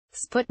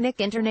Sputnik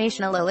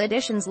International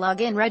Editions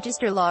Login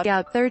Register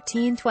Logout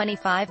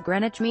 13:25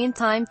 Greenwich Mean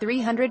Time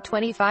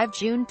 325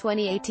 June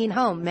 2018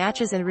 Home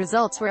Matches and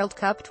Results World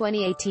Cup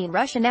 2018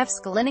 Russia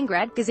Nevsk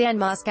Leningrad Kazan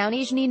Moscow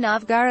Nizhny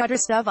Novgorod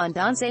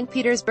Rostov-on-Don St.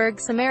 Petersburg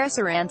Samara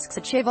Saransk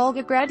Sochi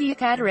Volgograd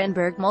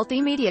Yekaterinburg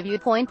Multimedia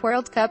Viewpoint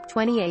World Cup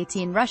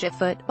 2018 Russia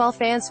Football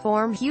fans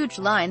form huge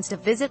lines to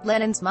visit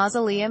Lenin's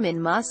Mausoleum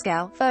in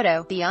Moscow.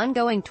 Photo, the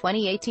ongoing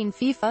 2018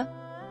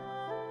 FIFA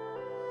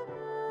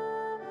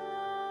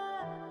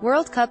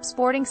World Cup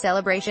sporting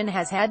celebration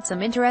has had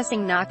some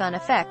interesting knock-on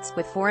effects,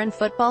 with foreign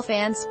football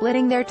fans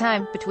splitting their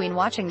time between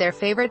watching their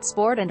favorite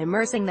sport and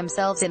immersing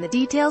themselves in the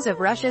details of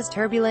Russia's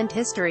turbulent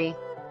history.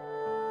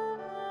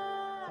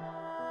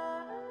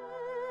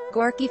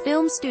 Gorky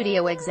Film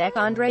Studio exec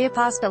Andrei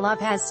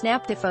Apostolov has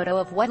snapped a photo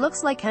of what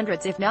looks like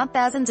hundreds if not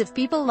thousands of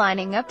people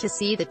lining up to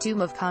see the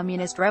tomb of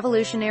communist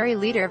revolutionary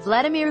leader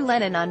Vladimir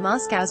Lenin on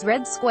Moscow's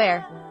Red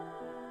Square.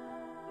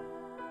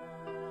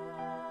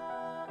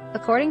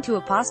 According to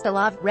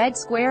Apostolov, Red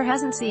Square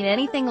hasn't seen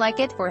anything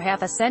like it for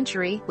half a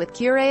century, with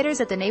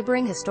curators at the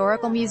neighboring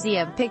historical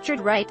museum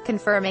pictured right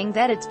confirming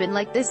that it's been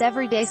like this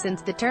every day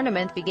since the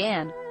tournament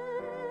began.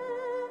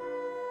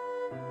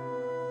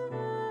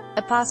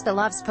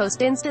 Apostolov's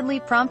post instantly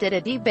prompted a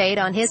debate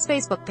on his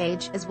Facebook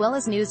page, as well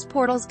as news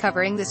portals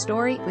covering the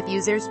story, with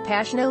users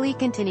passionately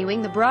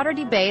continuing the broader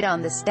debate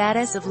on the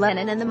status of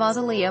Lenin and the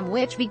mausoleum,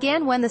 which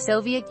began when the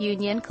Soviet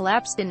Union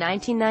collapsed in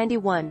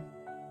 1991.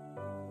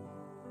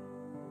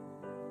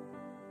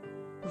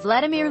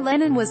 Vladimir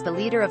Lenin was the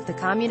leader of the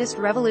communist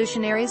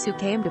revolutionaries who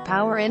came to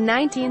power in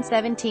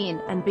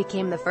 1917, and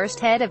became the first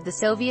head of the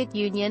Soviet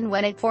Union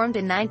when it formed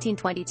in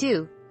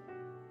 1922.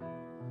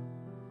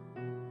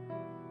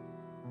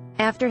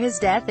 After his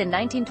death in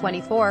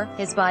 1924,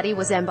 his body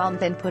was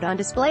embalmed and put on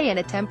display in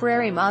a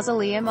temporary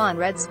mausoleum on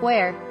Red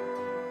Square.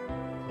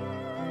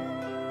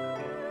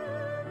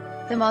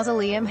 The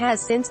mausoleum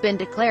has since been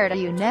declared a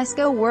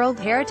UNESCO World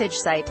Heritage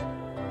Site.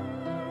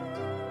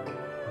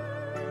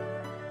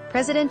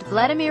 President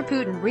Vladimir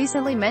Putin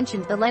recently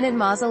mentioned the Lenin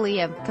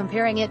Mausoleum,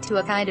 comparing it to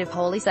a kind of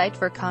holy site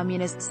for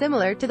communists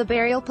similar to the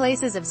burial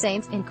places of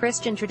saints in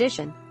Christian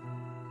tradition.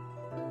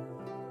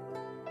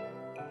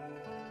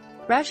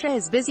 Russia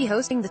is busy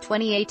hosting the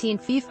 2018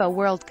 FIFA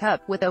World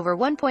Cup, with over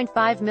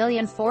 1.5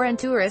 million foreign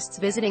tourists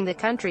visiting the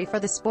country for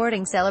the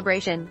sporting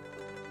celebration.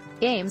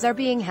 Games are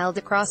being held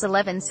across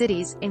 11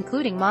 cities,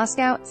 including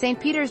Moscow, St.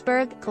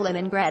 Petersburg,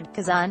 Kaliningrad,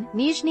 Kazan,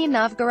 Nizhny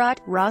Novgorod,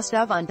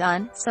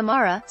 Rostov-on-Don,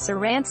 Samara,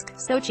 Saransk,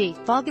 Sochi,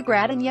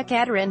 Volgograd and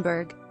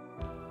Yekaterinburg.